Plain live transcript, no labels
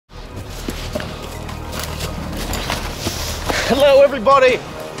Hello everybody,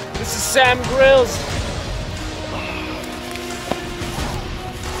 this is Sam Grylls.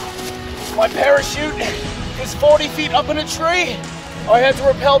 My parachute is 40 feet up in a tree. I had to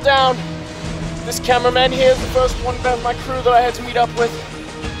rappel down. This cameraman here is the first one of my crew that I had to meet up with.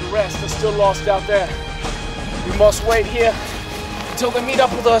 The rest are still lost out there. We must wait here until they meet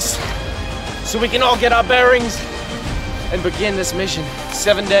up with us so we can all get our bearings and begin this mission.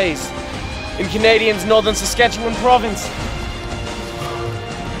 7 days in Canadian's northern Saskatchewan province.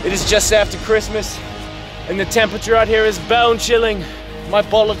 It is just after Christmas and the temperature out here is bone chilling. My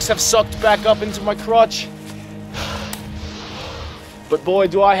bollocks have sucked back up into my crotch. But boy,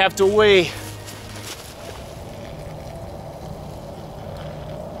 do I have to wee.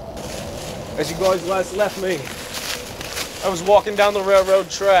 As you guys last left me, I was walking down the railroad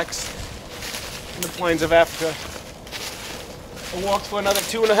tracks in the plains of Africa. I walked for another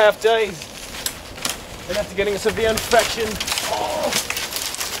 2.5 days. And after getting a severe infection,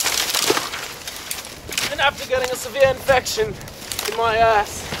 in my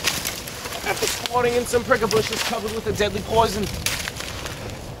ass, after squatting in some prickle bushes covered with a deadly poison,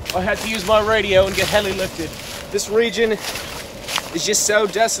 I had to use my radio and get heli lifted. This region is just so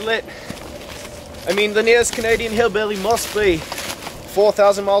desolate. I mean, the nearest Canadian hillbilly must be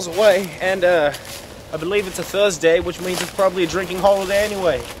 4,000 miles away, and I believe it's a Thursday, which means it's probably a drinking holiday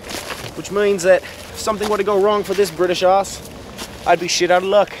anyway. Which means that if something were to go wrong for this British ass, I'd be shit out of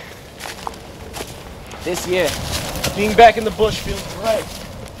luck. This year, being back in the bush feels great.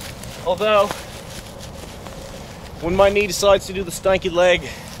 Although, when my knee decides to do the stanky leg,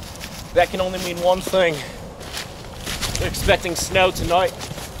 that can only mean one thing. They're expecting snow tonight.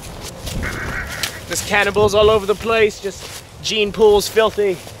 There's cannibals all over the place, just gene pools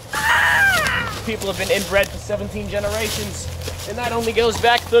filthy. People have been inbred for 17 generations, and that only goes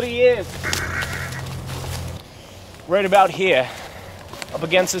back 30 years. Right about here, up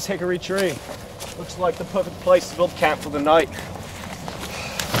against this hickory tree, looks like the perfect place to build camp for the night.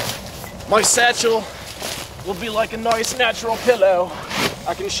 My satchel will be like a nice natural pillow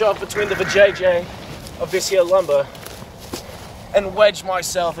I can shove between the vajayjay of this here lumber and wedge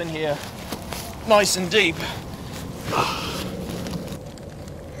myself in here nice and deep.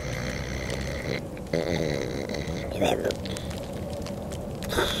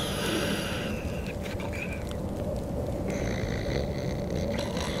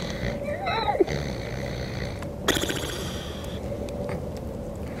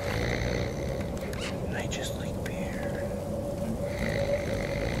 I just like beer.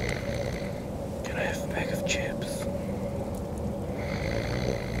 Can I have a bag of chips?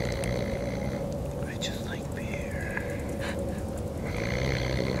 I just like beer.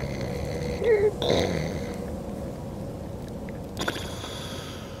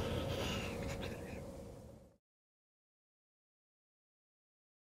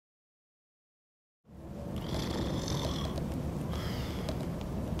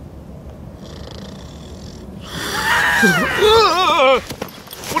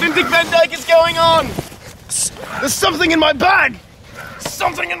 What in Dick Van Dyke is going on? There's something in my bag!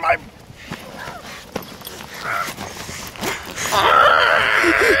 Something in my...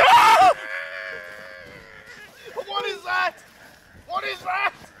 What is that? What is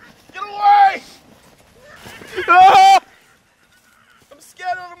that? Get away! I'm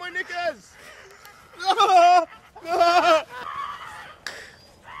scared out of my knickers!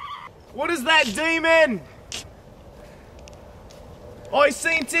 What is that demon? I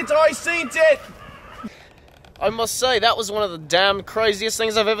seen it! I must say, that was one of the damn craziest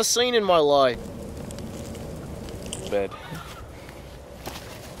things I've ever seen in my life. Bed.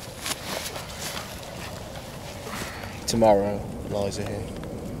 Tomorrow lies ahead.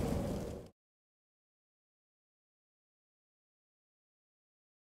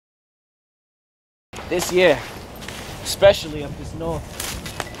 This year, especially up this north,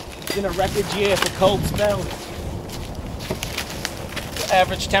 it's been a record year for cold spells.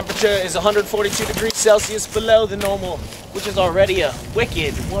 Average temperature is 142 degrees Celsius below the normal, which is already a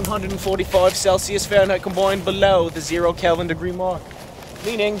wicked 145 Celsius Fahrenheit combined below the 0 Kelvin degree mark.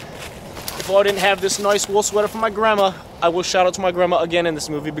 Meaning, if I didn't have this nice wool sweater from my grandma, I will shout out to my grandma again in this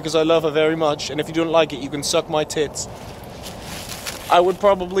movie because I love her very much, and if you don't like it, you can suck my tits. I would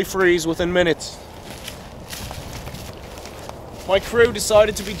probably freeze within minutes. My crew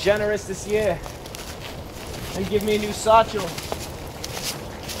decided to be generous this year and give me a new satchel.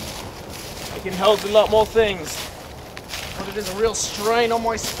 It can hold a lot more things, but it is a real strain on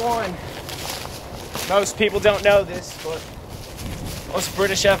my spine. Most people don't know this, but most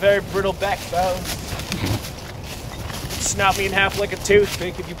British have very brittle backbones. Snap me in half like a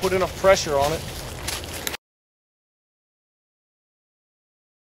toothpick if you put enough pressure on it.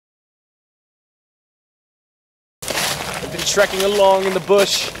 been trekking along in the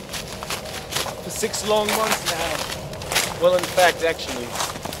bush for 6 long months now. Well, in fact, actually,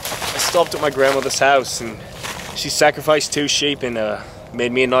 I stopped at my grandmother's house and she sacrificed 2 sheep and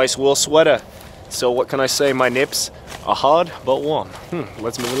made me a nice wool sweater. So what can I say? My nips are hard but warm.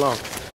 Let's move along.